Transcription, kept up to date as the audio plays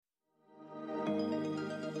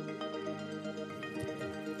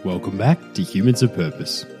Welcome back to Humans of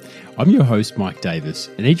Purpose. I'm your host, Mike Davis,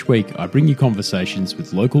 and each week I bring you conversations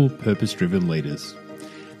with local purpose-driven leaders.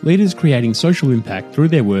 Leaders creating social impact through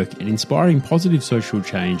their work and inspiring positive social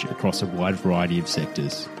change across a wide variety of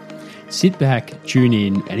sectors. Sit back, tune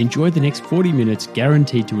in, and enjoy the next 40 minutes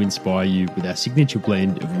guaranteed to inspire you with our signature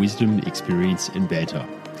blend of wisdom, experience, and banter.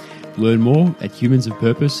 Learn more at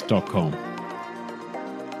humansofpurpose.com.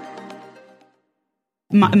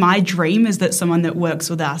 My dream is that someone that works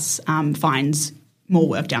with us finds more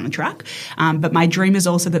work down the track. But my dream is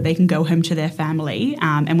also that they can go home to their family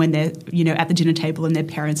and when they're, at the dinner table and their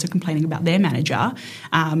parents are complaining about their manager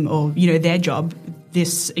or, their job,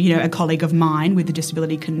 a colleague of mine with a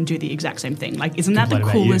disability can do the exact same thing. Like, isn't that the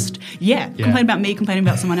coolest? Yeah, complain about me, complaining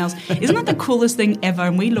about someone else. Isn't that the coolest thing ever?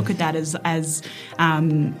 And we look at that as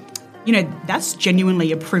that's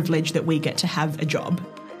genuinely a privilege that we get to have a job.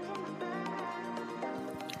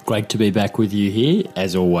 Great to be back with you here,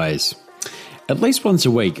 as always. At least once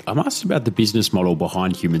a week, I'm asked about the business model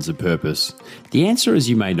behind Humans of Purpose. The answer, as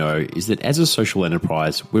you may know, is that as a social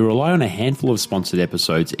enterprise, we rely on a handful of sponsored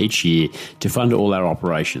episodes each year to fund all our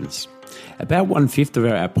operations. About 1/5 of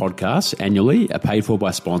our podcasts annually are paid for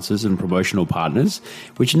by sponsors and promotional partners,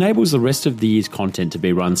 which enables the rest of the year's content to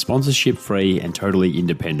be run sponsorship-free and totally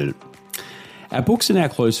independent. Our books are now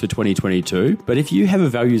closed for 2022, but if you have a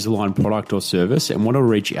values-aligned product or service and want to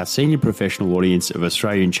reach our senior professional audience of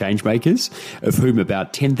Australian changemakers, of whom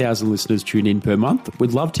about 10,000 listeners tune in per month,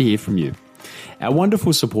 we'd love to hear from you. Our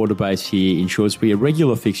wonderful supporter base here ensures we are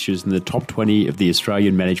regular fixtures in the top 20 of the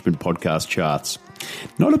Australian management podcast charts.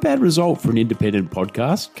 Not a bad result for an independent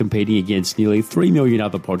podcast, competing against nearly 3 million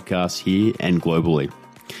other podcasts here and globally.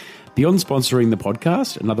 Beyond sponsoring the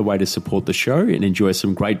podcast, another way to support the show and enjoy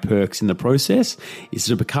some great perks in the process is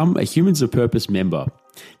to become a Humans of Purpose member.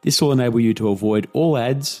 This will enable you to avoid all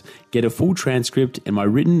ads, get a full transcript, and my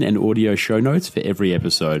written and audio show notes for every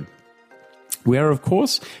episode. We are, of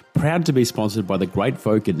course, proud to be sponsored by the great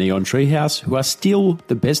folk at Neon Treehouse, who are still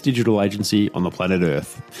the best digital agency on the planet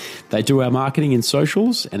Earth. They do our marketing and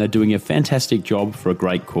socials and are doing a fantastic job for a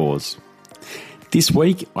great cause. This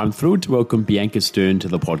week, I'm thrilled to welcome Bianca Stern to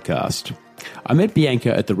the podcast. I met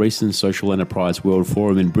Bianca at the recent Social Enterprise World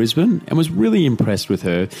Forum in Brisbane and was really impressed with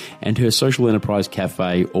her and her social enterprise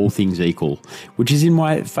cafe, All Things Equal, which is in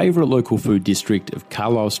my favourite local food district of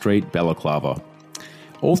Carlisle Street, Balaclava.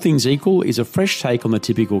 All Things Equal is a fresh take on the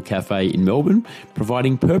typical cafe in Melbourne,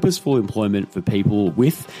 providing purposeful employment for people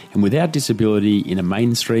with and without disability in a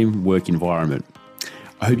mainstream work environment.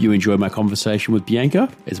 I hope you enjoyed my conversation with Bianca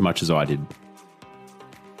as much as I did.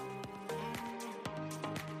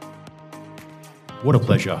 What a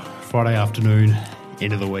pleasure. Friday afternoon,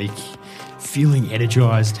 end of the week, feeling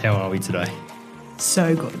energised. How are we today?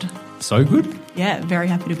 So good. So good? Yeah, very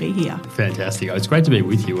happy to be here. Fantastic. It's great to be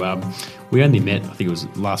with you. We only met, I think it was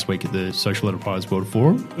last week at the Social Enterprise World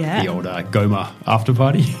Forum. Yeah. The old Goma after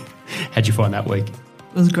party. How'd you find that week?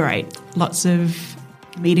 It was great. Lots of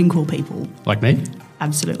meeting cool people. Like me?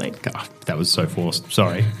 Absolutely. God, that was so forced.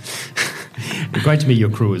 Sorry. Great to meet your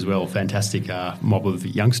crew as well. Fantastic mob of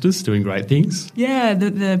youngsters doing great things. Yeah,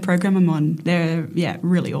 the program I'm on, they're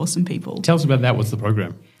really awesome people. Tell us about that. What's the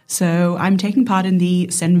program? So I'm taking part in the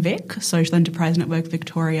SENVIC, Social Enterprise Network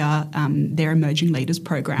Victoria, their Emerging Leaders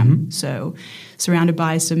program. Mm-hmm. So surrounded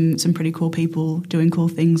by some pretty cool people doing cool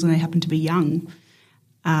things, and they happen to be young.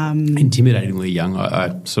 Intimidatingly young.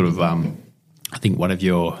 I think one of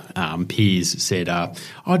your peers said,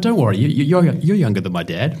 "Oh, don't worry, you're younger than my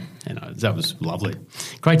dad," and that was lovely.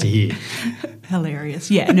 Great to hear. Hilarious.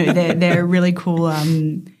 Yeah, no, they're a really cool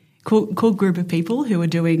group of people who are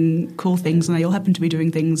doing cool things, and they all happen to be doing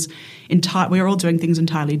things we're all doing things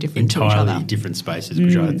entirely different to each other. Entirely different spaces,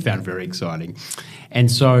 which I found very exciting. And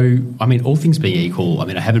so, I mean, all things being equal, I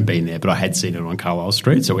mean, I haven't been there, but I had seen it on Carlisle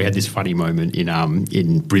Street. So we had this funny moment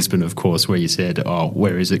in Brisbane, of course, where you said, "Oh,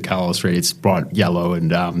 where is it, Carlisle Street? It's bright yellow and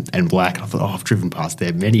black." And I thought, "Oh, I've driven past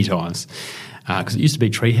there many times." Because it used to be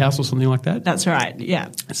Treehouse or something like that. That's right, yeah.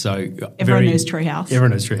 So everyone knows Treehouse.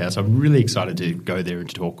 Everyone knows Treehouse. I'm really excited to go there and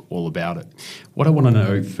to talk all about it. What I want to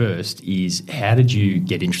know first is, how did you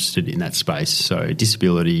get interested in that space? So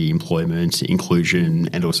disability, employment, inclusion,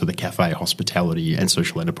 and also the cafe, hospitality and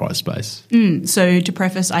social enterprise space. So to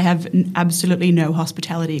preface, I have absolutely no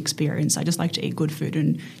hospitality experience. I just like to eat good food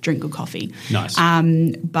and drink good coffee. Nice.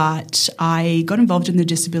 But I got involved in the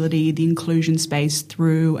disability, the inclusion space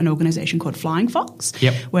through an organisation called Flying Fox,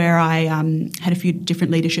 where I had a few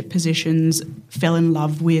different leadership positions, fell in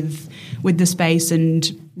love with the space and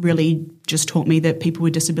really just taught me that people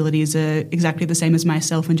with disabilities are exactly the same as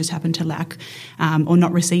myself and just happen to lack or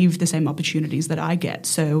not receive the same opportunities that I get.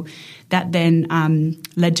 So that then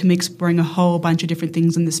led to me exploring a whole bunch of different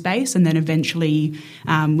things in the space, and then eventually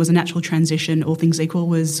was a natural transition. All Things Equal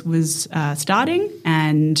was starting,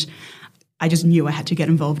 and I just knew I had to get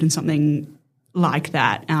involved in something like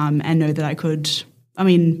that and know that I could. I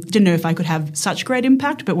mean, didn't know if I could have such great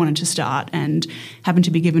impact, but wanted to start and happened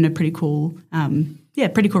to be given a pretty cool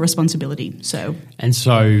responsibility. So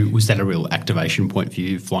was that a real activation point for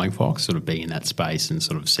you, Flying Fox, sort of being in that space and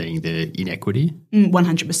sort of seeing the inequity?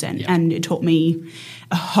 100%. Yeah. And it taught me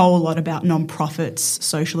a whole lot about non-profits,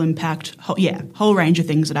 social impact, whole range of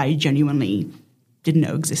things that I genuinely didn't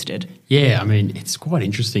know existed. Yeah, I mean, it's quite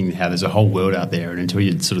interesting how there's a whole world out there, and until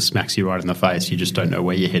it sort of smacks you right in the face, you just don't know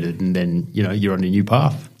where you're headed, and then, you're on a new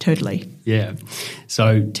path. Totally. Yeah.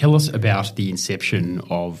 So tell us about the inception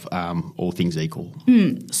of All Things Equal.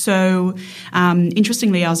 So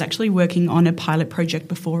interestingly, I was actually working on a pilot project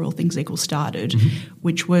before All Things Equal started,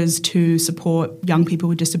 which was to support young people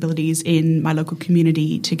with disabilities in my local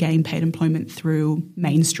community to gain paid employment through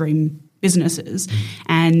mainstream businesses,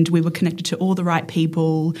 and we were connected to all the right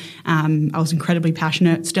people. I was incredibly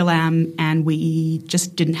passionate, still am, and we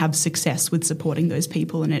just didn't have success with supporting those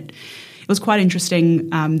people, and it was quite interesting.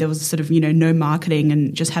 There was sort of, no marketing,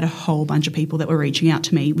 and just had a whole bunch of people that were reaching out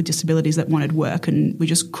to me with disabilities that wanted work, and we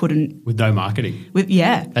just couldn't. With no marketing?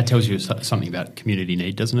 That tells you something about community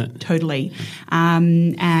need, doesn't it? Totally.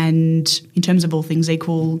 And in terms of All Things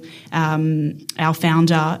Equal, our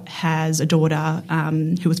founder has a daughter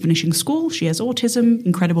who was finishing school. She has autism,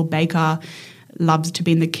 incredible baker, loves to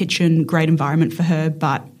be in the kitchen, great environment for her,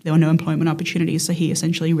 but there were no employment opportunities. So he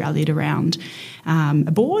essentially rallied around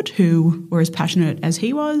a board who were as passionate as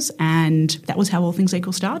he was, and that was how All Things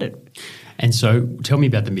Equal started. And so tell me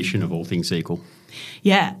about the mission of All Things Equal.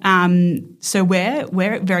 Yeah, so we're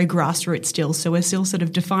very grassroots still, so we're still sort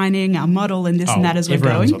of defining our model and this and that as we're going.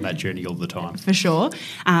 Everyone's on that journey all the time. For sure.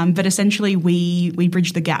 But essentially we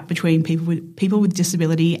bridge the gap between people with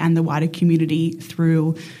disability and the wider community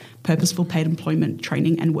through purposeful paid employment,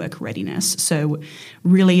 training and work readiness. So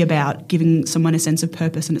really about giving someone a sense of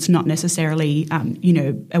purpose, and it's not necessarily,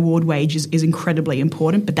 award wage is incredibly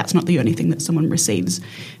important, but that's not the only thing that someone receives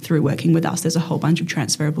through working with us. There's a whole bunch of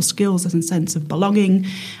transferable skills. There's a sense of belonging,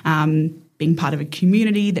 being part of a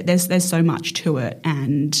community. That there's so much to it.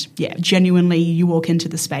 And yeah, genuinely you walk into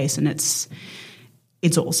the space and it's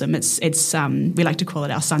awesome. It's we like to call it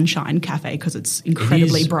our sunshine cafe because it's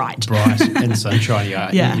incredibly bright. Bright and sunshiny.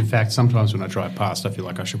 Yeah. In fact, sometimes when I drive past, I feel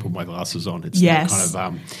like I should put my glasses on. It's that kind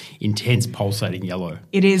of intense, pulsating yellow.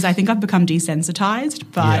 It is. I think I've become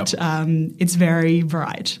desensitized, but it's very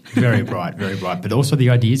bright. Very bright, very bright. But also the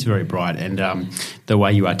idea is very bright, and the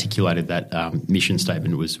way you articulated that mission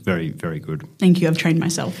statement was very, very good. Thank you. I've trained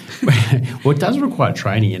myself. Well, it does require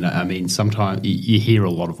training, and I mean, sometimes you hear a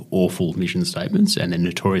lot of awful mission statements, and they're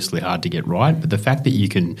notoriously hard to get right. But the fact that you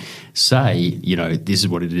can say, this is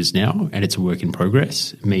what it is now, and it's a work in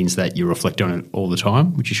progress, means that you reflect on it all the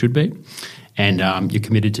time, which you should be. And you're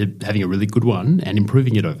committed to having a really good one and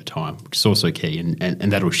improving it over time, which is also key.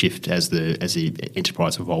 And that'll shift as the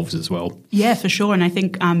enterprise evolves as well. Yeah, for sure. And I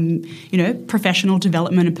think, professional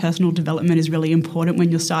development and personal development is really important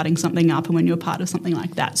when you're starting something up and when you're part of something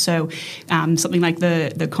like that. So something like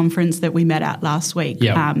the conference that we met at last week,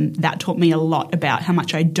 that taught me a lot about how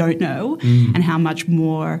much I don't know and how much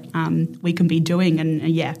more we can be doing. And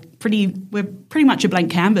we're pretty much a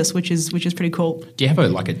blank canvas, which is pretty cool. Do you have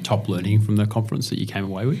a top learning from the conference that you came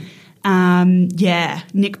away with?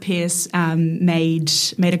 Nick Pearce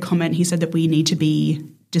made a comment. He said that we need to be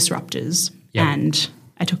disruptors, and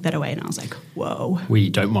I took that away and I was like, whoa.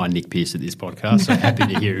 We don't mind Nick Pearce at this podcast, so happy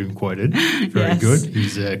to hear him quoted. Very good.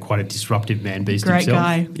 He's quite a disruptive man beast himself. Great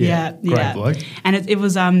guy. Yeah. Great bloke. And it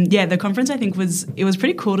was the conference I think was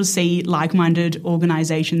pretty cool to see like-minded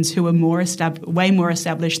organisations who are way more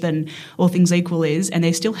established than All Things Equal is, and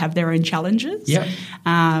they still have their own challenges. Yeah.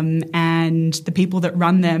 And the people that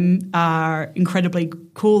run them are incredibly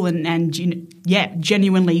cool and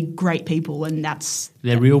genuinely great people, and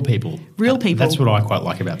they're real people. Real people. That's what I quite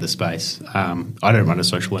like about the space. I don't run a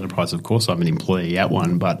social enterprise, of course. I'm an employee at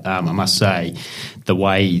one, but I must say the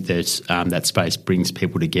way that that space brings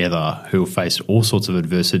people together who face all sorts of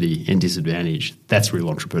adversity and disadvantage, that's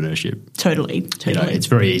real entrepreneurship. Totally. It's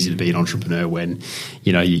very easy to be an entrepreneur when,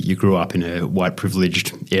 you grew up in a white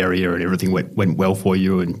privileged area and everything went well for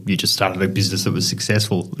you and you just started a business that was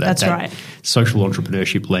successful. That's right. Social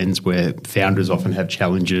entrepreneurship lens where founders often have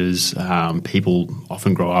challenges, people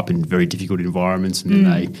often grow up in very difficult environments and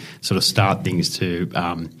and they sort of start things to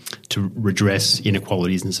redress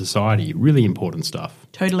inequalities in society. Really important stuff.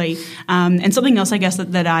 Totally. And something else, I guess,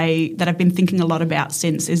 that I've been thinking a lot about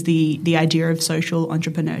since is the idea of social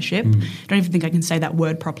entrepreneurship. I don't even think I can say that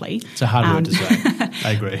word properly. It's a hard word to say.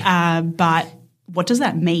 I agree. But what does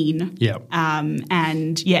that mean? Yeah.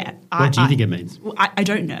 And yeah. What do you think it means? I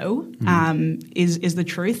don't know, is the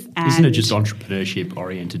truth. And isn't it just entrepreneurship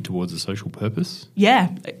oriented towards a social purpose? Yeah.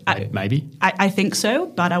 Maybe? I think so,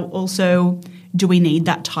 but also, do we need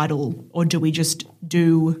that title, or do we just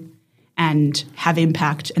do and have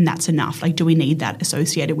impact and that's enough? Like, do we need that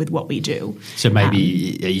associated with what we do? So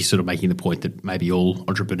maybe are you sort of making the point that maybe all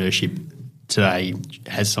entrepreneurship today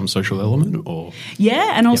has some social element? Or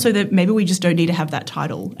yeah, and also that maybe we just don't need to have that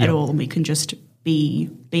title at all, and we can just be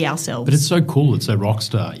ourselves. But it's so cool. It's so rock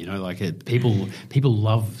star, people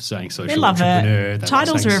love saying social entrepreneur. They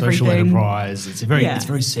titles love are social everything. Enterprise. It's a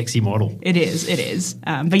very sexy model. It is.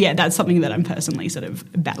 But yeah, that's something that I'm personally sort of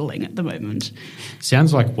battling at the moment.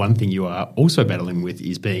 Sounds like one thing you are also battling with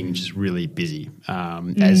is being just really busy,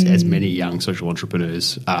 as many young social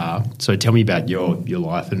entrepreneurs are. So tell me about your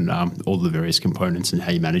life and all the various components and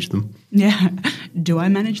how you manage them. Yeah. Do I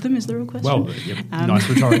manage them is the real question? Well, nice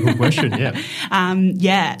rhetorical question,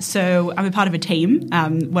 yeah. So I'm a part of a team.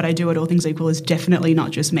 What I do at All Things Equal is definitely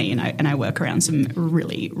not just me, and I work around some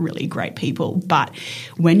really, really great people. But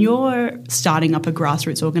when you're starting up a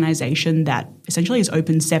grassroots organisation that essentially is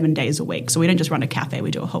open 7 days a week, so we don't just run a cafe,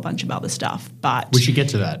 we do a whole bunch of other stuff. But we should get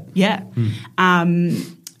to that. Yeah.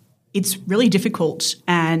 It's really difficult,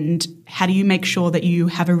 and how do you make sure that you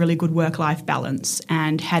have a really good work-life balance?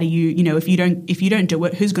 And how do you, if you don't do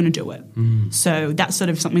it, who's going to do it? So that's sort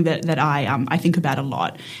of something that I think about a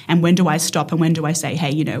lot. And when do I stop and when do I say,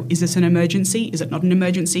 hey, is this an emergency? Is it not an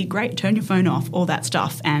emergency? Great, turn your phone off, all that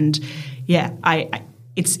stuff. And yeah,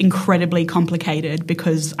 it's incredibly complicated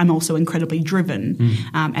because I'm also incredibly driven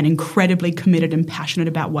and incredibly committed and passionate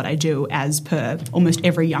about what I do, as per almost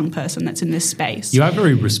every young person that's in this space. You are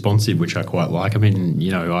very responsive, which I quite like. I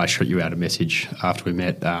mean, I shot you out a message after we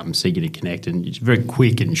met, seeking to connect, and it's very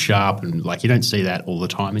quick and sharp, and you don't see that all the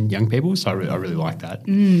time in young people, so I really like that.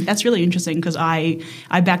 That's really interesting because I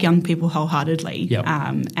back young people wholeheartedly. Yep.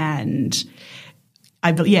 And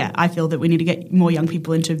I feel that we need to get more young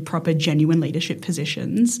people into proper, genuine leadership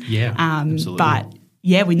positions. Yeah, absolutely. But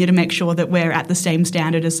yeah, we need to make sure that we're at the same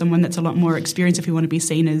standard as someone that's a lot more experienced if we want to be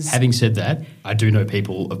seen as... Having said that, I do know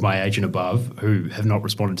people of my age and above who have not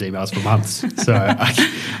responded to emails for months. So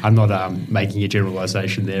I'm not making a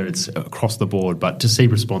generalisation there. It's across the board. But to see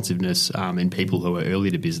responsiveness in people who are early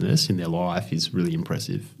to business in their life is really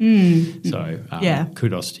impressive. So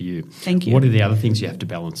kudos to you. Thank you. What are the other things you have to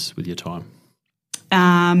balance with your time?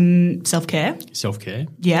 Self-care. Self-care?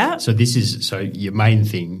 Yeah. So your main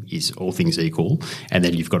thing is All Things Equal, and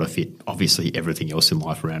then you've got to fit, obviously, everything else in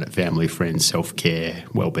life around it: family, friends, self-care,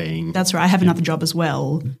 well-being. That's right. I have another job as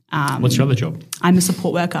well. What's your other job? I'm a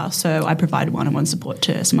support worker, so I provide one-on-one support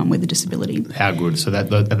to someone with a disability. How good. So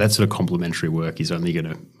that sort of complementary work is only going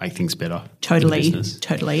to make things better. Totally. For the business.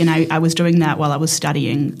 Totally. And I was doing that while I was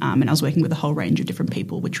studying, and I was working with a whole range of different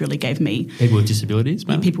people, which really gave me... People with disabilities,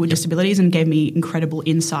 maybe? People with disabilities, and gave me incredible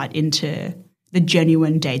insight into the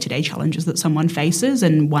genuine day-to-day challenges that someone faces.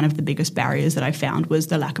 And one of the biggest barriers that I found was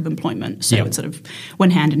the lack of employment. So it sort of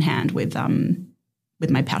went hand in hand with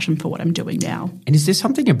my passion for what I'm doing now. And is there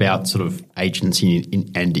something about sort of agency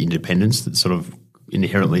and independence that's sort of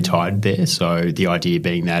inherently tied there? So the idea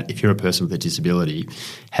being that if you're a person with a disability,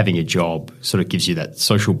 having a job sort of gives you that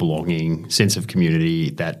social belonging, sense of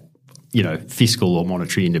community, that, fiscal or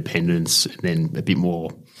monetary independence, and then a bit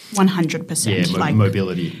more... 100%. Yeah,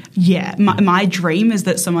 mobility. Yeah. My dream is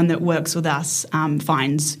that someone that works with us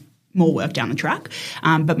finds more work down the track.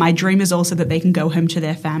 But my dream is also that they can go home to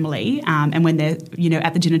their family and when they're,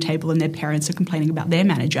 at the dinner table and their parents are complaining about their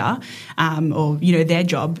manager or, their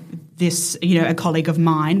job, a colleague of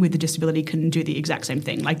mine with a disability can do the exact same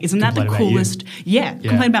thing. Like, isn't that the coolest? Yeah.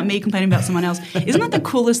 Complain about me, complaining about someone else. Isn't that the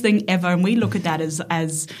coolest thing ever? And we look at that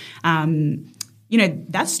as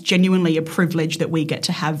that's genuinely a privilege that we get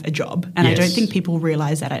to have a job. And I don't think people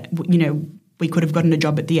realise that, we could have gotten a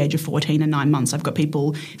job at the age of 14 and 9 months. I've got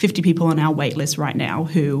 50 people on our wait list right now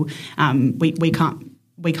who we can't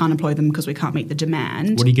employ them because we can't meet the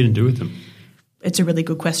demand. What are you going to do with them? It's a really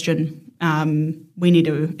good question. We need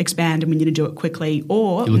to expand and we need to do it quickly.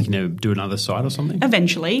 Or you're looking to do another site or something?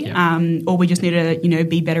 Eventually. Or we just need to,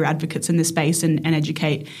 be better advocates in this space and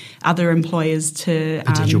educate other employers to...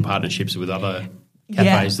 Potential partnerships with other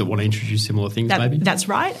cafes that want to introduce similar things maybe? That's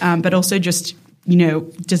right. But also just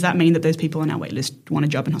does that mean that those people on our wait list want a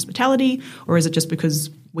job in hospitality, or is it just because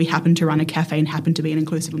we happen to run a cafe and happen to be an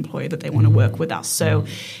inclusive employer that they want to work with us? So,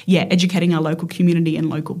 educating our local community and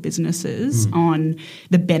local businesses on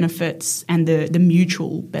the benefits and the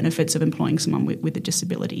mutual benefits of employing someone with a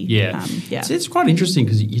disability. So it's quite interesting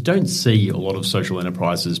because you don't see a lot of social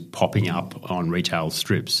enterprises popping up on retail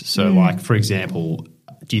strips. So, like, for example,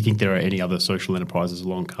 do you think there are any other social enterprises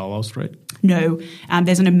along Carlisle Street? No.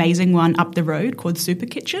 There's an amazing one up the road called Super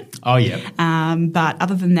Kitchen. Oh, yeah. But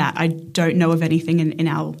other than that, I don't know of anything in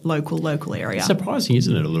our local area. Surprising,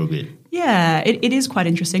 isn't it, a little bit? Yeah, it is quite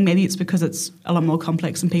interesting. Maybe it's because it's a lot more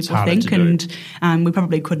complex than people think, and we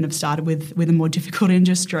probably couldn't have started with a more difficult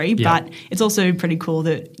industry. But it's also pretty cool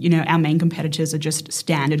that our main competitors are just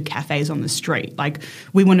standard cafes on the street. Like,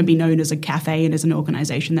 we want to be known as a cafe and as an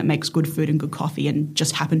organisation that makes good food and good coffee and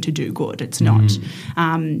just happen to do good. It's not.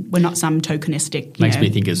 We're not some tokenistic. Makes me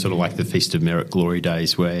think of sort of like the Feast of Merit glory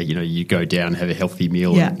days where you go down, have a healthy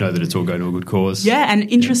meal, and know that it's all going to a good cause. Yeah,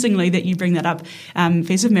 and interestingly that you bring that up,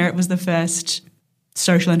 Feast of Merit was the first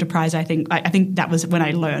social enterprise. I think that was when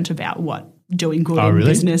I learnt about what doing good in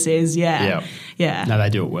business is. Yeah. No, they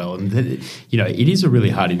do it well, and it is a really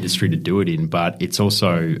hard industry to do it in, but it's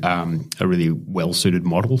also a really well suited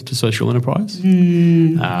model to social enterprise.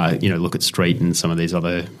 Look at Street and some of these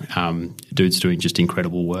other dudes doing just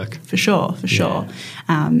incredible work. For sure.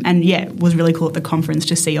 And it was really cool at the conference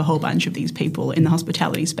to see a whole bunch of these people in the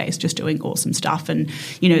hospitality space just doing awesome stuff, and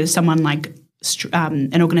someone like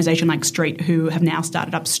an organisation like Street, who have now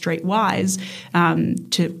started up Streetwise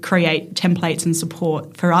to create templates and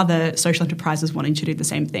support for other social enterprises wanting to do the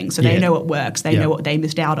same thing. So they know what works, they know what they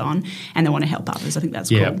missed out on, and they want to help others. I think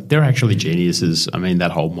that's cool. They're actually geniuses. I mean,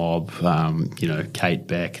 that whole mob, Kate,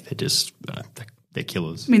 Beck, they're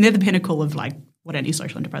killers. I mean, they're the pinnacle of like what any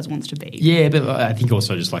social enterprise wants to be. Yeah, but I think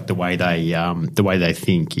also just like the way they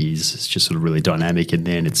think is just sort of really dynamic, and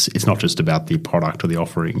then it's not just about the product or the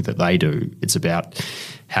offering that they do. It's about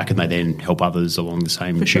how can they then help others along the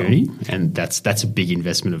same journey, and that's a big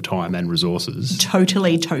investment of time and resources.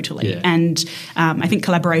 Totally. Yeah. And I think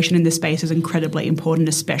collaboration in this space is incredibly important,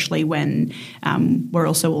 especially when we're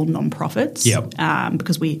also all non-profits.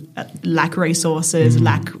 Because we lack resources,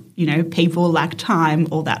 lack people, lack time,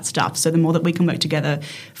 all that stuff. So the more that we can work together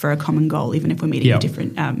for a common goal, even if we're meeting a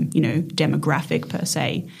different demographic per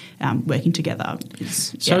se, working together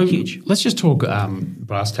is huge. Let's just talk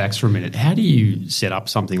brass tacks for a minute. How do you set up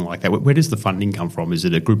something like that? Where does the funding come from? Is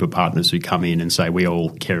it a group of partners who come in and say, we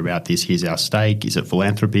all care about this, here's our stake? Is it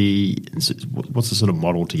philanthropy? What's the sort of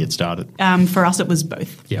model to get started? For us, it was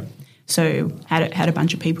both. Yeah. So had a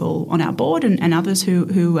bunch of people on our board and others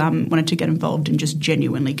who wanted to get involved and just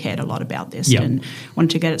genuinely cared a lot about this and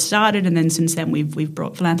wanted to get it started. And then since then we've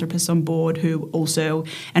brought philanthropists on board who also,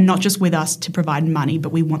 and not just with us to provide money,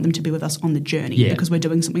 but we want them to be with us on the journey because we're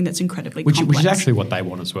doing something that's incredibly complex. Which is actually what they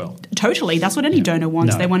want as well. Totally. That's what any donor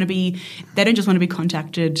wants. No. They don't just want to be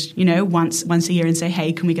contacted, once a year and say,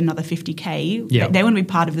 hey, can we get another 50K? They want to be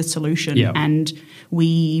part of the solution, and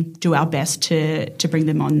we do our best to bring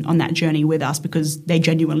them on that journey with us because they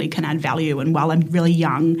genuinely can add value. And while I'm really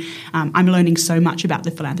young, I'm learning so much about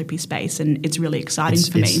the philanthropy space, and it's really exciting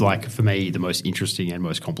for me. It's like, for me, the most interesting and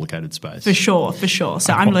most complicated space. For sure.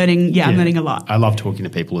 So I'm learning a lot. I love talking to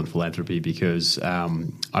people in philanthropy because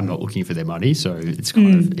I'm not looking for their money, so it's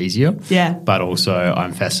kind of easier. Yeah. But also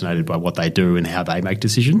I'm fascinated by what they do and how they make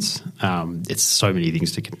decisions. It's so many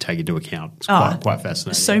things to take into account. It's quite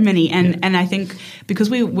fascinating. So many. And I think because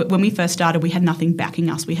when we first started, we had nothing backing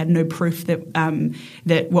us. We had no proof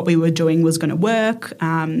that what we were doing was going to work.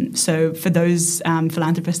 So for those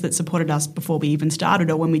philanthropists that supported us before we even started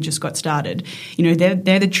or when we just got started,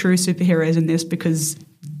 they're the true superheroes in this because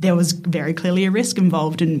there was very clearly a risk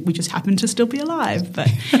involved and we just happened to still be alive. But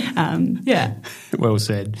Well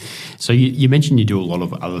said. So you mentioned you do a lot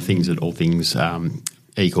of other things at All Things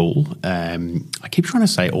Equal. I keep trying to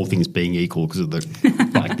say all things being equal because of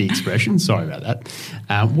the expression. Sorry about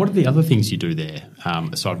that. What are the other things you do there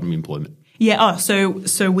aside from employment? Yeah.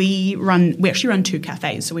 So we actually run two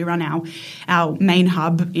cafes. So we run our main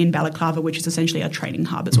hub in Balaclava, which is essentially our training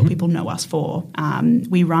hub. It's what people know us for.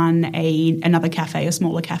 We run another cafe, a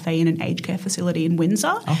smaller cafe in an aged care facility in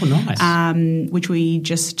Windsor. Oh, nice. Which we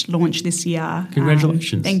just launched this year.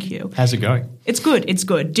 Congratulations. Thank you. How's it going? It's good.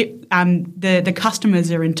 The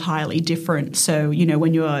customers are entirely different. So,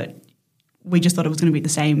 we just thought it was going to be the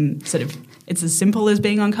same sort of, it's as simple as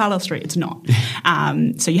being on Carlisle Street. It's not.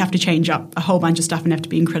 So you have to change up a whole bunch of stuff and have to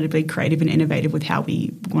be incredibly creative and innovative with how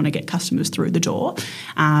we want to get customers through the door.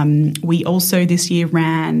 We also this year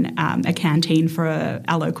ran a canteen for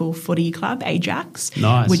our local footy club, Ajax,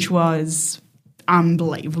 nice. which was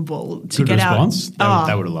unbelievable to Good get response. out.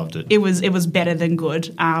 They would have loved it. It was better than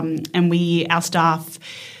good, and our staff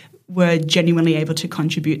were genuinely able to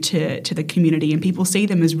contribute to the community, and people see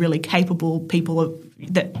them as really capable people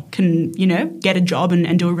that can, get a job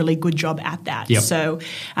and do a really good job at that. Yep. So,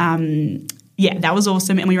 that was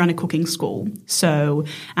awesome. And we run a cooking school. So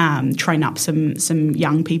train up some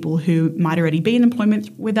young people who might already be in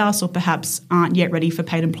employment with us or perhaps aren't yet ready for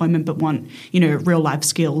paid employment but want, real life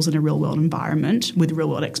skills in a real world environment with real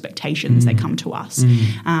world expectations. They come to us.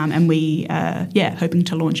 And we, hoping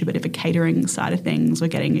to launch a bit of a catering side of things. We're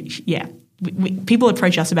getting, people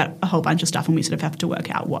approach us about a whole bunch of stuff and we sort of have to work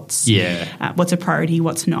out what's a priority,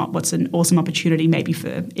 what's not, what's an awesome opportunity maybe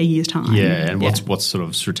for a year's time. Yeah, and what's sort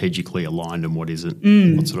of strategically aligned and what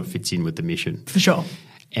isn't, what sort of fits in with the mission. For sure.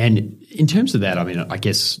 And in terms of that, I mean, I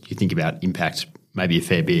guess you think about impact maybe a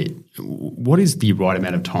fair bit. What is the right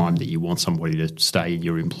amount of time that you want somebody to stay in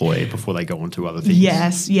your employ before they go on to other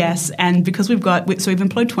things? Yes. And because we've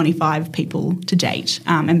employed 25 people to date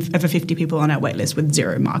and over 50 people on our wait list with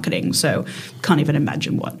zero marketing. So can't even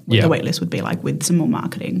imagine what the wait list would be like with some more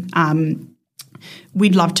marketing.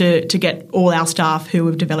 We'd love to get all our staff who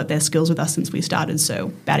have developed their skills with us since we started, so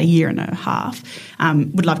about a year and a half.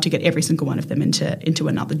 Would love to get every single one of them into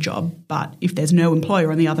another job. But if there's no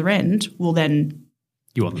employer on the other end, well then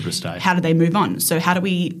you want them to stay. How do they move on? So how do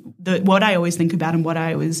what I always think about and what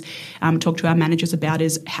I always talk to our managers about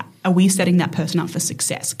is, are we setting that person up for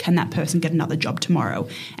success? Can that person get another job tomorrow?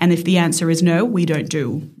 And if the answer is no, we don't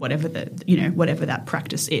do whatever that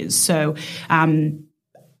practice is. So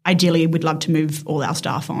ideally, we'd love to move all our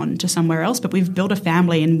staff on to somewhere else, but we've built a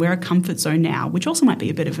family and we're a comfort zone now, which also might be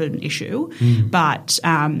a bit of an issue. But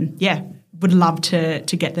would love to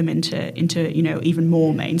get them into even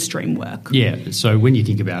more mainstream work. Yeah. So when you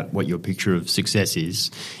think about what your picture of success is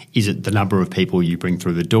it the number of people you bring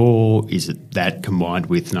through the door? Is it that combined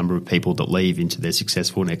with the number of people that leave into their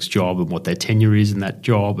successful next job and what their tenure is in that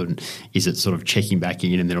job? And is it sort of checking back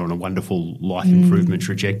in and they're on a wonderful life improvement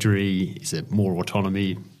trajectory? Is it more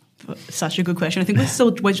autonomy? Such a good question. I think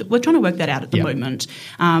we're trying to work that out at the moment.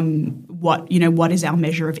 What is our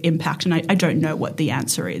measure of impact? And I don't know what the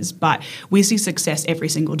answer is, but we see success every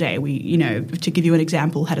single day. We, to give you an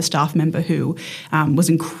example, had a staff member who was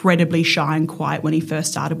incredibly shy and quiet when he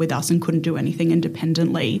first started with us and couldn't do anything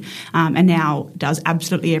independently, and now does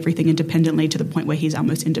absolutely everything independently to the point where he's our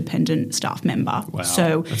most independent staff member. Wow,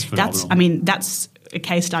 so that's that's a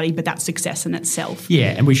case study, but that's success in itself.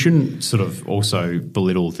 Yeah, and we shouldn't sort of also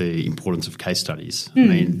belittle the importance of case studies. I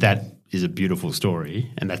mean, that is a beautiful story,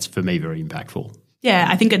 and that's for me very impactful. Yeah,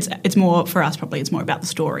 I think it's more for us. Probably it's more about the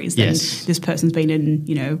stories than this person's been in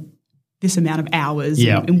this amount of hours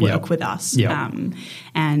in work with us.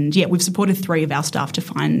 We've supported 3 of our staff to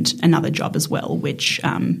find another job as well, which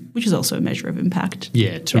is also a measure of impact.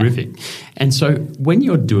 Yeah, terrific. Yeah. And so when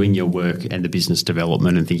you're doing your work and the business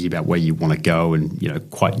development and thinking about where you want to go and,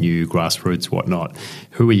 quite new, grassroots, whatnot,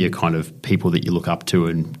 who are your kind of people that you look up to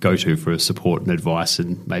and go to for support and advice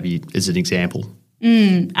and maybe as an example?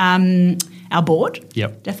 Our board.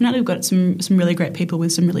 Yep. Definitely. We've got some really great people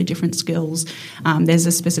with some really different skills. There's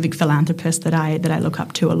a specific philanthropist that I look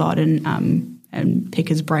up to a lot and pick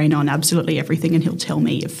his brain on absolutely everything, and he'll tell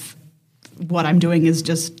me if what I'm doing is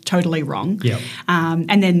just totally wrong. Yep.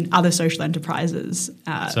 And then other social enterprises,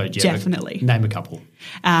 definitely. Name a couple.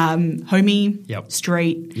 Homie,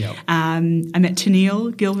 Street. Yep. I met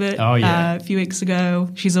Tennille Gilbert a few weeks ago.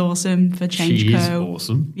 She's awesome for Change She Co. is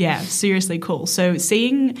awesome. Yeah, seriously cool. So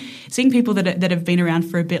seeing people that have been around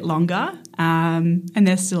for a bit longer and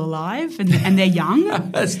they're still alive and they're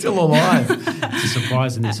young. They're still alive. It's a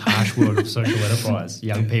surprise in this harsh world of social enterprise.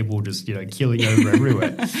 Young people just killing over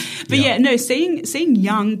everywhere. But seeing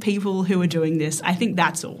young people who are doing this, I think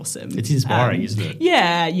that's awesome. It's inspiring, isn't it?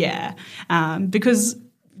 Yeah. Because,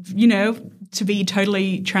 to be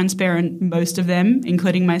totally transparent, most of them,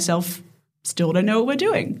 including myself, still don't know what we're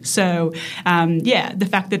doing. So, the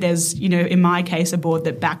fact that there's, in my case, a board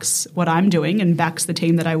that backs what I'm doing and backs the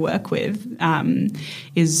team that I work with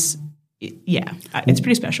it's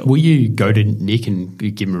pretty special. Will you go to Nick and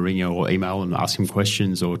give him a ring or email and ask him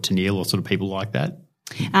questions, or to Neil or sort of people like that?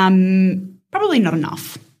 Probably not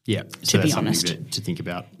enough. Yeah, so to be honest, to think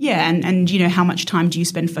about. Yeah, and how much time do you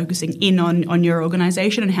spend focusing in on your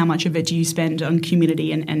organisation, and how much of it do you spend on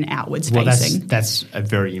community and outwards facing? That's a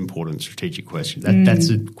very important strategic question. That's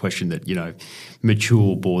a question that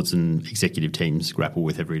mature boards and executive teams grapple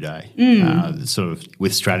with every day. Sort of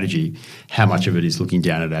with strategy, how much of it is looking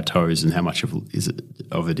down at our toes, and how much of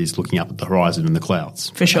it is looking up at the horizon and the clouds.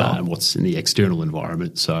 For sure, and what's in the external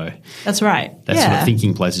environment. So that's right. That sort of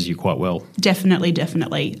thinking places you quite well.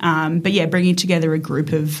 Definitely. definitely. But yeah, bringing together a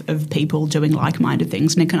group of people doing like-minded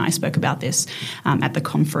things. Nick and I spoke about this at the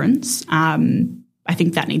conference. I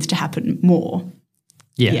think that needs to happen more.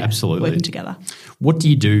 Yeah, absolutely. Working together. What do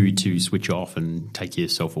you do to switch off and take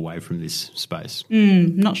yourself away from this space?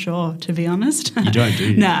 Not sure, to be honest. You don't,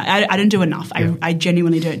 do you? No, I don't do enough. Yeah. I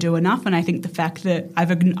genuinely don't do enough, and I think the fact that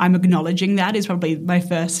I'm acknowledging that is probably my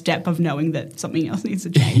first step of knowing that something else needs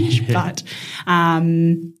to change. But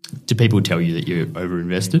do people tell you that you're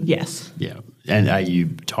overinvested? yes. Yeah. And are you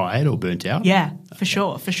tired or burnt out? Yeah, for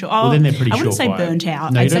sure. Well, then they're pretty I wouldn't surefire. say burnt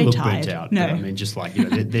out. No, I'd you don't say look tired. burnt out. No. But I mean, just like,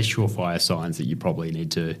 they're surefire signs that you probably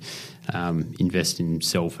need to invest in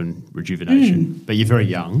self and rejuvenation. But you're very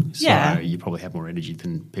young, so you probably have more energy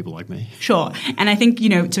than people like me. Sure. And I think,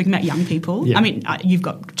 talking about young people, Yeah. I mean, you've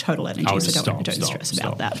got total energy, Oh, so stop, don't stress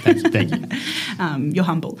stop. about that. Thank you. You're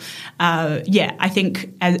humble. I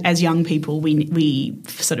think as young people, we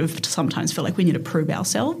sort of sometimes feel like we need to prove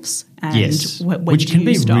ourselves. And Yes, when which do can you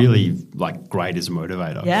be stop? really great as a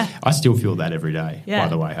motivator. Yeah. I still feel that every day. Yeah, By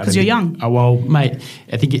the way, 'cause you're young. Oh, well, mate,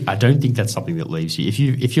 I don't think that's something that leaves you.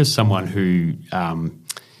 If you're someone who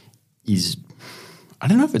is, I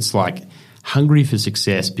don't know if it's like hungry for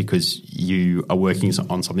success because you are working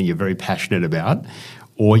on something you're very passionate about,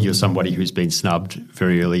 or you're somebody who's been snubbed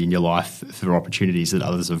very early in your life for opportunities that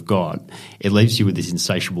others have got, it leaves you with this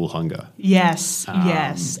insatiable hunger. Yes,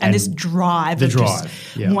 yes. And this drive the of drive,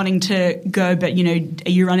 just yeah. wanting to go, but, are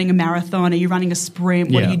you running a marathon? Are you running a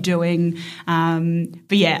sprint? What Yeah. are you doing?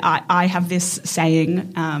 But yeah, I have this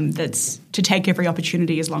saying that's to take every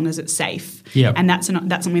opportunity as long as it's safe. Yeah. And that's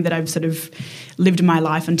something that I've sort of lived my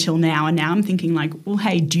life until now. And now I'm thinking like, well,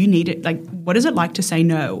 hey, do you need it? Like, what is it like to say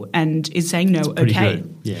no? And is saying no Pretty okay?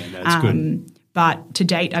 good. Yeah, no, it's good. But to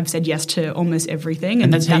date, I've said yes to almost everything.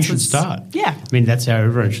 And that's how you should what's- start. Yeah. I mean, that's how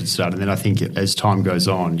everyone should start. And then I think as time goes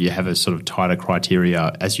on, you have a sort of tighter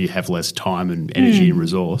criteria as you have less time and energy and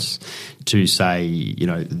resource to say,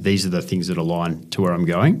 these are the things that align to where I'm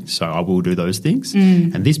going. So I will do those things.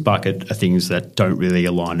 And this bucket are things that don't really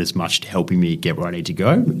align as much to helping me get where I need to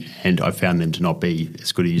go. And I found them to not be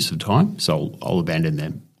as good a use of time. So I'll abandon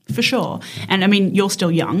them. For sure. And I mean, you're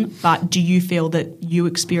still young, but do you feel that you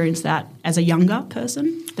experienced that as a younger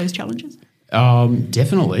person, those challenges?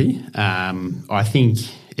 Definitely. I think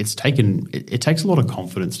it takes a lot of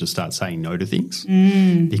confidence to start saying no to things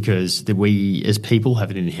because we as people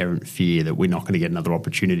have an inherent fear that we're not going to get another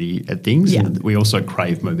opportunity at things. Yeah. And we also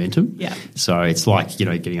crave momentum. Yeah. So it's like,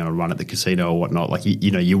 getting on a run at the casino or whatnot. Like,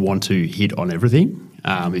 you want to hit on everything.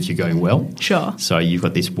 If you're going well. Sure. So you've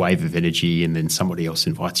got this wave of energy and then somebody else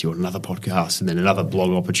invites you on another podcast and then another blog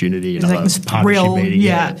opportunity, It's another like this partnership thrill. meeting.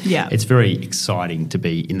 Yeah. It's very exciting to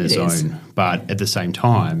be in the It zone. is. But at the same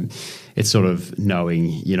time, it's sort of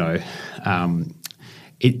knowing,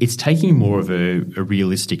 it's taking more of a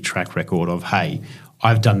realistic track record of, hey,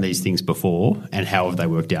 I've done these things before and how have they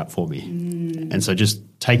worked out for me? And so just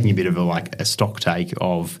taking a bit of a stock take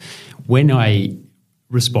of when I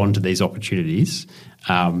respond to these opportunities,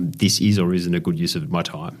 this is or isn't a good use of my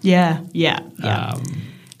time. Yeah.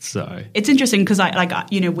 So It's interesting because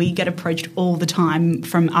we get approached all the time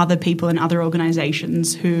from other people in other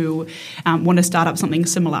organisations who want to start up something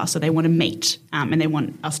similar. So they want to meet and they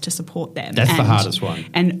want us to support them. That's the hardest one.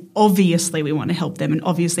 And obviously we want to help them, and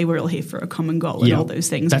obviously we're all here for a common goal and all those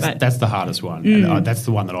things. That's the hardest one. And that's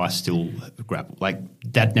the one that I still grapple. Like,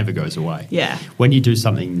 that never goes away. Yeah. When you do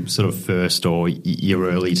something sort of first, or you're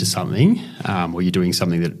early to something, or you're doing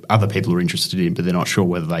something that other people are interested in but they're not sure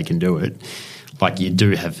whether they can do it, like, you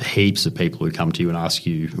do have heaps of people who come to you and ask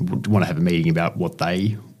you, want to have a meeting about what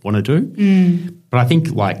they want to do. But I think,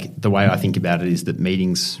 the way I think about it is that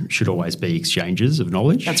meetings should always be exchanges of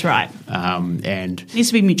knowledge. That's right. And It needs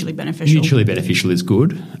to be mutually beneficial. mutually beneficial is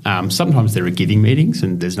good. Sometimes there are giving meetings,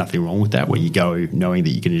 and there's nothing wrong with that, where you go knowing that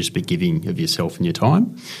you're going to just be giving of yourself and your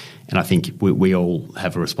time. And I think we all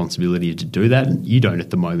have a responsibility to do that. And you don't at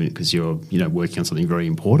the moment because you're working on something very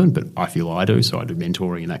important, but I feel I do. So I do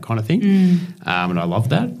mentoring and that kind of thing. And I love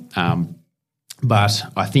that. But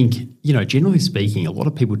I think, generally speaking, a lot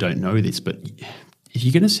of people don't know this, but if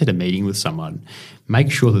you're going to set a meeting with someone, make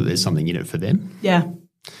sure that there's something in it for them. Yeah.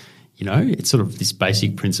 It's sort of this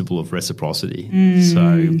basic principle of reciprocity.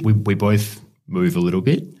 So we both move a little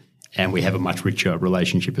bit and we have a much richer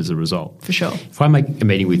relationship as a result. For sure. If I make a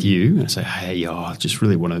meeting with you and I say, hey, I just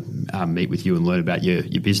really want to meet with you and learn about your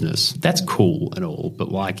business, that's cool and all, but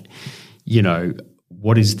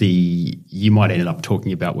what is you might end up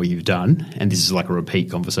talking about what you've done, and this is like a repeat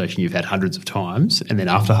conversation you've had hundreds of times, and then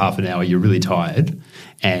after half an hour you're really tired,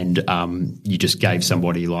 and you just gave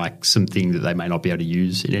somebody like something that they may not be able to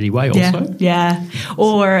use in any way also. Yeah.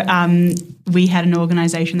 Or we had an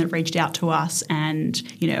organisation that reached out to us, and,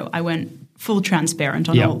 I went full transparent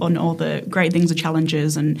on all the great things, the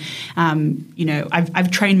challenges, and I've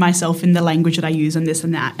trained myself in the language that I use and this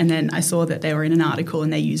and that, and then I saw that they were in an article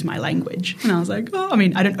and they used my language, and I was like,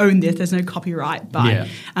 I don't own this, there's no copyright, but it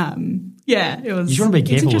was. You just want to be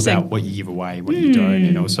careful about what you give away and what you don't,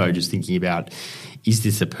 and also just thinking about, is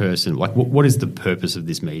this a person, like what is the purpose of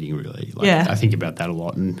this meeting really? I think about that a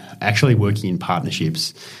lot, and actually working in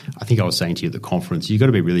partnerships, I think I was saying to you at the conference, you've got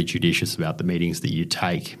to be really judicious about the meetings that you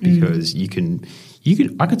take, because I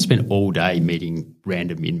could spend all day meeting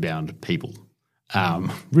random inbound people,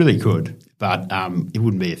 really could, but it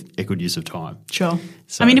wouldn't be a good use of time. Sure.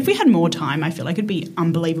 So, if we had more time, I feel like it'd be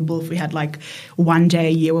unbelievable if we had like one day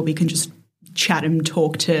a year where we can just chat and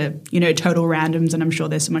talk to, total randoms, and I'm sure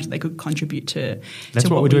there's so much that they could contribute to. That's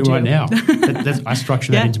what we're doing right now. I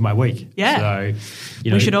structure that into my week. Yeah. So,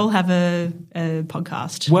 we should all have a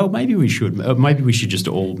podcast. Well, maybe we should. Maybe we should just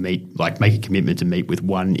all meet, like make a commitment to meet with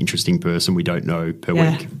one interesting person we don't know per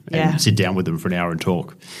week, and sit down with them for an hour and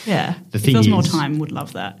talk. Yeah. If there was more time, would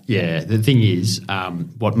love that. Yeah. The thing is,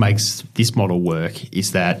 what makes this model work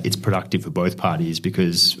is that it's productive for both parties,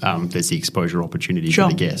 because there's the exposure opportunity for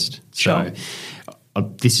the guest. So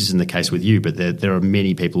this isn't the case with you, but there are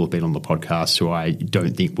many people who have been on the podcast who I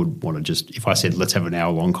don't think would want to just, if I said, let's have an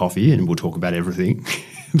hour-long coffee and we'll talk about everything,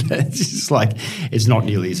 that's just like, it's not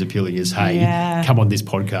nearly as appealing as, hey, come on this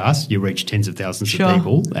podcast, you reach tens of thousands of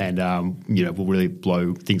people, and, we'll really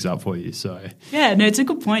blow things up for you. So it's a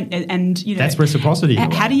good point. And that's reciprocity.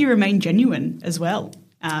 How do you remain genuine as well?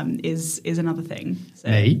 Is another thing. So,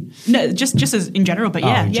 Me? No, just as in general, but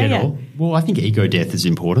in general. Well, I think ego death is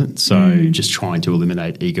important. So just trying to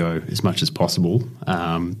eliminate ego as much as possible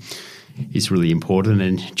is really important,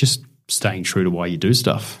 and just staying true to why you do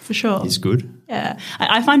stuff. For sure. Is good. Yeah.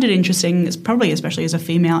 I find it interesting, it's probably especially as a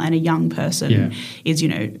female and a young person, is,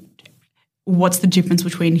 what's the difference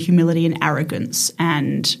between humility and arrogance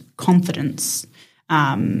and confidence?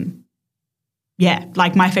 Like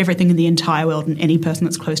my favorite thing in the entire world, and any person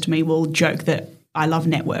that's close to me will joke that I love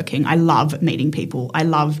networking. I love meeting people. I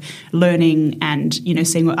love learning and,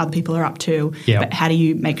 seeing what other people are up to. Yeah. But how do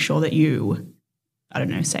you make sure that you,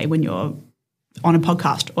 say when you're on a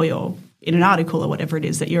podcast or you're in an article or whatever it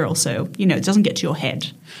is, that you're also, it doesn't get to your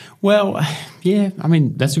head? Well,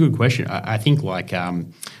 that's a good question. I think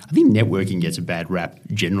I think networking gets a bad rap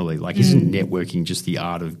generally. Like, isn't networking just the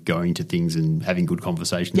art of going to things and having good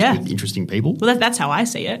conversations with interesting people? Well, that's how I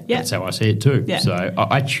see it. Yeah. That's how I see it too. Yeah. So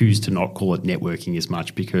I choose to not call it networking as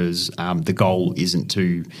much, because the goal isn't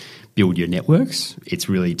to build your networks. It's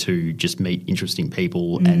really to just meet interesting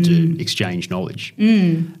people and to exchange knowledge.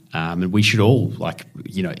 And we should all,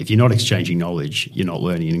 if you're not exchanging knowledge, you're not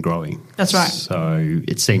learning and growing. That's right. So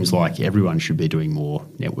it seems like everyone should be doing more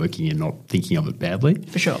networking and not thinking of it badly.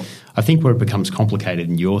 For sure. I think where it becomes complicated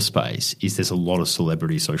in your space is there's a lot of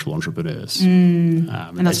celebrity social entrepreneurs. And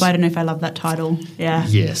that's why I don't know if I love that title. Yeah.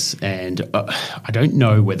 Yes. And I don't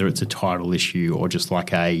know whether it's a title issue or just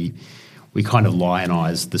we kind of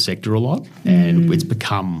lionize the sector a lot, and it's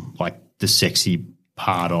become like the sexy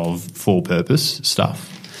part of for-purpose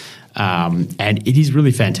stuff. And it is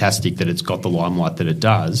really fantastic that it's got the limelight that it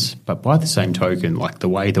does, but by the same token, like the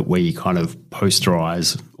way that we kind of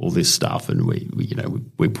posterize all this stuff and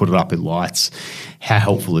we put it up in lights, how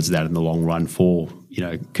helpful is that in the long run for,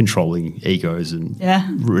 controlling egos and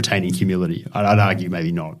retaining humility? I'd argue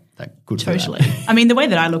maybe not that good. Totally. I mean, the way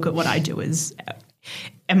that I look at what I do is,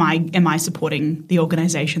 am I supporting the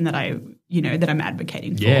organisation that that I'm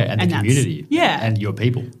advocating for? Yeah, and the community. Yeah. And your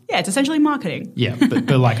people. Yeah, it's essentially marketing. Yeah, but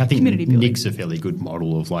I think Nick's a fairly good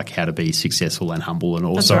model of how to be successful and humble, and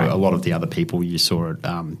also a lot of the other people you saw at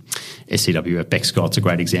SCWF. Beck Scott's a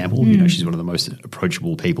great example. She's one of the most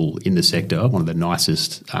approachable people in the sector, one of the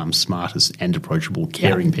nicest, smartest and approachable,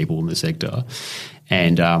 caring people in the sector.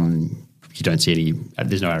 And you don't see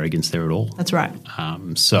there's no arrogance there at all. That's right.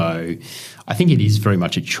 So I think it is very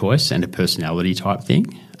much a choice and a personality type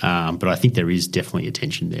thing. But I think there is definitely a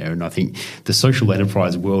tension there. And I think the Social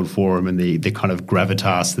Enterprise World Forum and the kind of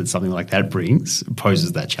gravitas that something like that brings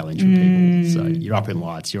poses that challenge for people. So you're up in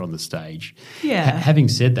lights, you're on the stage. Yeah. Having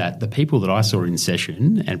said that, the people that I saw in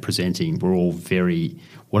session and presenting were all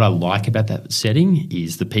what I like about that setting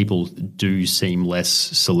is the people do seem less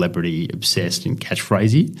celebrity obsessed and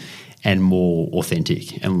catchphrasy and more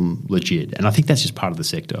authentic and legit. And I think that's just part of the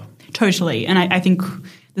sector. Totally. And I think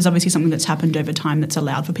there's obviously something that's happened over time that's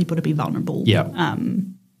allowed for people to be vulnerable. Yeah.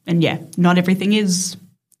 And not everything is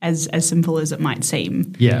as simple as it might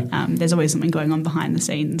seem. Yeah. There's always something going on behind the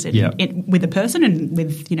scenes with a person and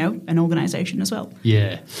with, an organisation as well.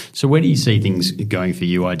 Yeah. So where do you see things going for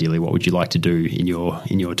you ideally? What would you like to do in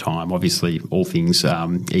your time? Obviously, all things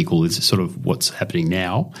equal is sort of what's happening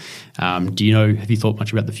now. Have you thought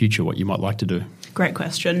much about the future, what you might like to do? Great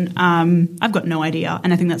question. I've got no idea,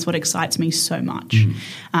 and I think that's what excites me so much.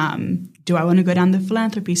 Do I want to go down the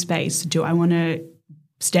philanthropy space? Do I want to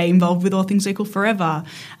stay involved with All Things Equal forever?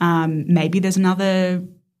 Maybe there's another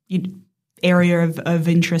area of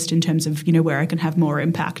interest in terms of, where I can have more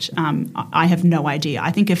impact. I have no idea.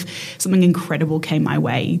 I think if something incredible came my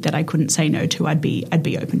way that I couldn't say no to, I'd be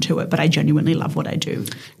open to it, but I genuinely love what I do.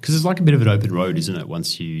 Because it's like a bit of an open road, isn't it,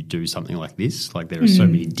 once you do something like this? Like there are so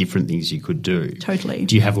many different things you could do. Totally.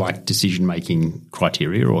 Do you have like decision-making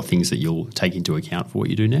criteria or things that you'll take into account for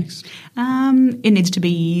what you do next? It needs to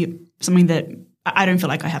be something that I don't feel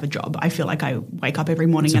like I have a job. I feel like I wake up every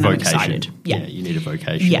morning and I'm excited. Yeah, you need a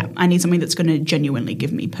vocation. Yeah, I need something that's going to genuinely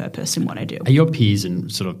give me purpose in what I do. Are your peers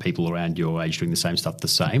and sort of people around your age doing the same stuff the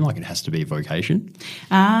same? Like it has to be a vocation?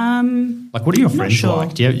 Like what are your friends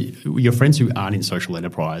like? Your friends who aren't in social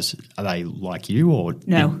enterprise, are they like you or?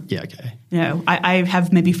 No. Yeah, okay. No, I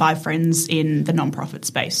have maybe 5 friends in the non-profit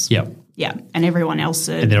space. Yeah. Yeah, and everyone else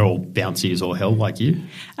are... And they're all bouncy as all hell like you?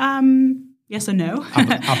 Yes and no.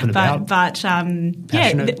 Up and about. But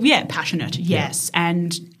passionate? Passionate, yes. Yeah.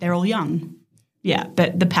 And they're all young. Yeah,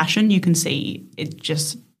 but the passion you can see, it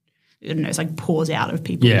just, it's like pours out of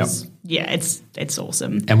people. Yeah, it's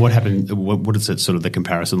awesome. And what happened, what is it sort of the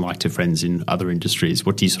comparison like to friends in other industries?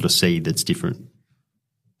 What do you sort of see that's different?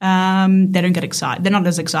 They don't get excited. They're not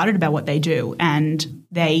as excited about what they do, and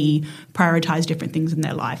they prioritise different things in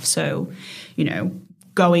their life. So,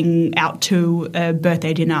 going out to a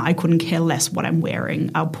birthday dinner, I couldn't care less what I'm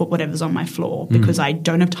wearing. I'll put whatever's on my floor because I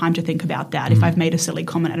don't have time to think about that. If I've made a silly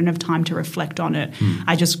comment, I don't have time to reflect on it.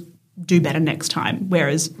 I just do better next time.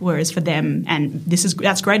 Whereas for them, and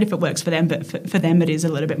that's great if it works for them, but for them it is a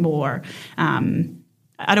little bit more.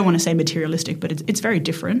 I don't want to say materialistic, but it's very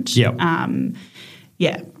different. Yeah.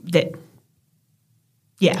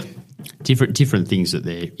 Different things that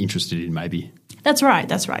they're interested in, maybe. That's right.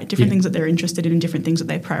 Different things that they're interested in and different things that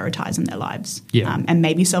they prioritise in their lives. Yeah. And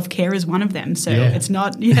maybe self-care is one of them. So it's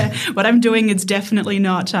not, what I'm doing, it's definitely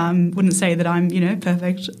not, wouldn't say that I'm,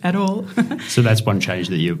 perfect at all. So that's one change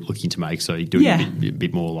that you're looking to make. So you're doing a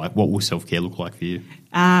bit more like, what will self-care look like for you?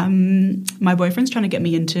 My boyfriend's trying to get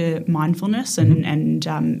me into mindfulness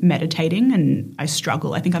and meditating, and I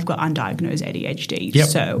struggle. I think I've got undiagnosed ADHD. Yep.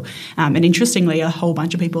 So, and interestingly, a whole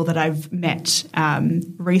bunch of people that I've met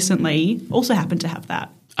recently also happen to have that.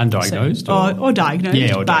 Undiagnosed? Or diagnosed.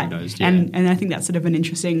 Yeah, or diagnosed, yeah. And I think that's sort of an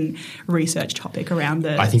interesting research topic around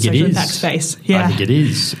the social impact space. Yeah. I think it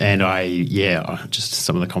is. And just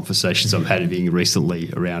some of the conversations I've had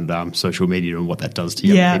recently around social media and what that does to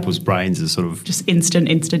young people's brains is sort of... Just instant,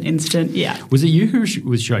 yeah. Was it you who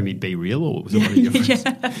was showing me Be Real, or was it one of your friends?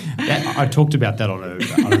 I talked about that on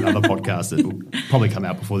another podcast that will probably come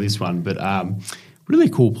out before this one, but... really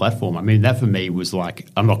cool platform. I mean, that for me was like,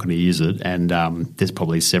 I'm not going to use it, and there's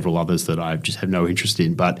probably several others that I just have no interest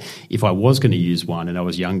in. But if I was going to use one and I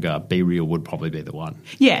was younger, Be Real would probably be the one.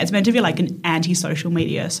 Yeah, it's meant to be like an anti-social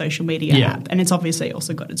media app, and it's obviously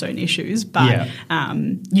also got its own issues. But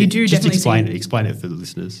you do just definitely explain it for the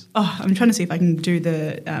listeners. Oh, I'm trying to see if I can do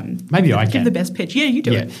the maybe I can give the best pitch. Yeah, you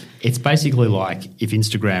do it. It's basically like if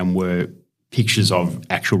Instagram were pictures of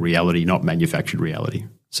actual reality, not manufactured reality.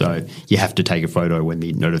 So you have to take a photo when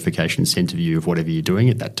the notification is sent to you of whatever you're doing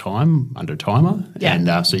at that time under a timer. Yeah.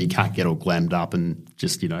 And so you can't get all glammed up and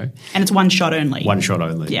just, And it's one shot only. One shot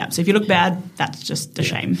only. Yeah. So if you look bad, that's just a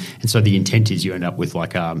shame. And so the intent is you end up with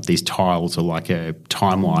like these tiles or like a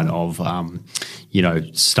timeline of,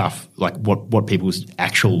 stuff like what people's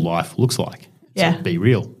actual life looks like. Yeah. So Be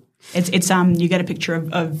Real. It's you get a picture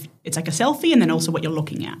of it's like a selfie and then also what you're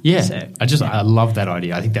looking at. Yeah, so, I love that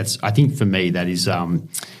idea. I think for me that is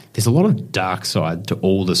there's a lot of dark side to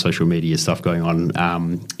all the social media stuff going on.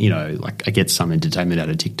 Like I get some entertainment out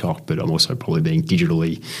of TikTok, but I'm also probably being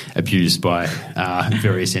digitally abused by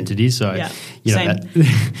various entities. So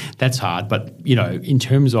that's hard. But in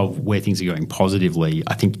terms of where things are going positively,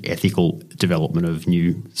 I think ethical development of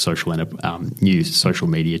new social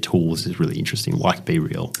media tools is really interesting, like Be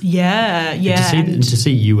Real. Yeah. And to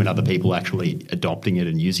see you and other people actually adopting it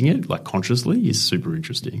and using it like consciously is super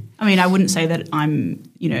interesting. I mean, I wouldn't say that I'm,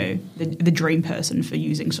 the dream person for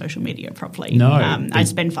using social media properly. No. I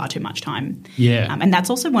spend far too much time. Yeah. And that's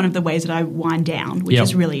also one of the ways that I wind down, which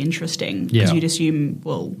is really interesting because you'd assume,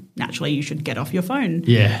 well, naturally you should get off your phone.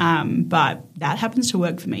 Yeah. But that happens to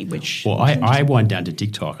work for me, which... Well, I wind down to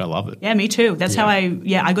TikTok. I love it. Yeah, me too. That's how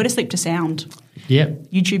I go to sleep to sound. Yeah.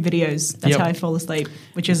 YouTube videos. That's how I fall asleep,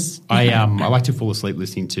 which is... I like to fall asleep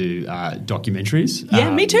listening to documentaries. Yeah,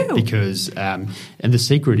 me too. Because, and the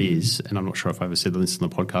secret is, and I'm not sure if I've ever said this on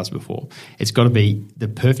the podcast before, it's got to be the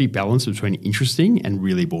perfect balance between interesting and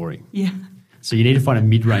really boring. Yeah. So you need to find a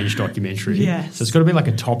mid-range documentary. Yes. So it's got to be like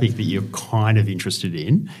a topic that you're kind of interested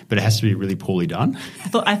in, but it has to be really poorly done.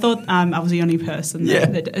 I thought I was the only person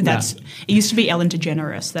that's... It used to be Ellen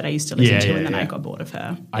DeGeneres that I used to listen to, and then I got bored of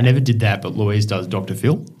her. I never did that, but Louise does Dr.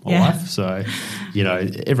 Phil all life. So,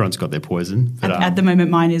 everyone's got their poison. But, at the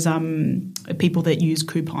moment, mine is people that use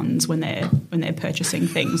coupons when they're purchasing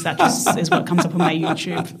things. That just is what comes up on my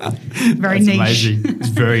YouTube. Very niche. Amazing. It's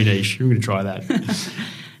very niche. I'm going to try that.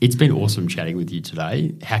 It's been awesome chatting with you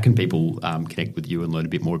today. How can people connect with you and learn a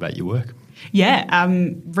bit more about your work? Yeah,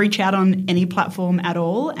 reach out on any platform at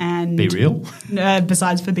all. And Be Real?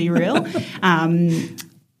 Besides for Be Real.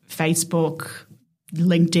 Facebook,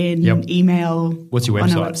 LinkedIn, email. What's your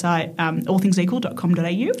website? On our website,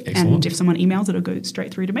 allthingsequal.com.au. Excellent. And if someone emails, it'll go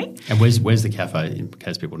straight through to me. And where's the cafe in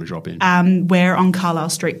case people want to drop in? We're on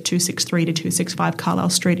Carlisle Street, 263 to 265 Carlisle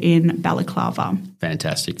Street in Balaclava.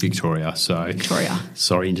 Fantastic. Victoria. Victoria.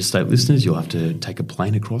 Sorry, interstate listeners, you'll have to take a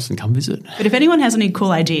plane across and come visit. But if anyone has any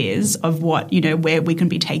cool ideas of what, where we can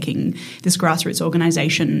be taking this grassroots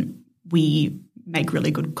organisation, we make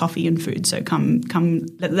really good coffee and food. So come,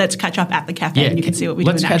 let's catch up at the cafe and you can see what we do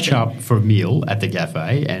in action. Let's catch up for a meal at the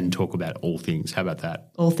cafe and talk about all things. How about that?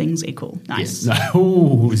 All things equal. Nice. Yes.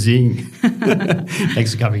 Ooh, zing.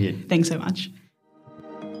 Thanks for coming in. Thanks so much.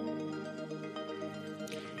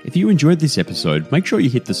 If you enjoyed this episode, make sure you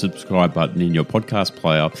hit the subscribe button in your podcast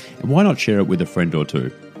player, and why not share it with a friend or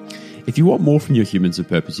two? If you want more from your Humans of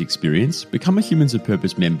Purpose experience, become a Humans of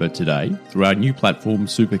Purpose member today through our new platform,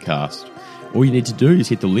 Supercast. All you need to do is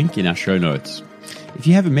hit the link in our show notes. If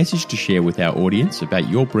you have a message to share with our audience about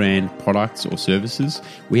your brand, products, or services,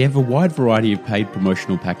 we have a wide variety of paid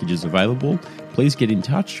promotional packages available. Please get in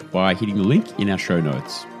touch by hitting the link in our show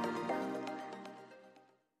notes.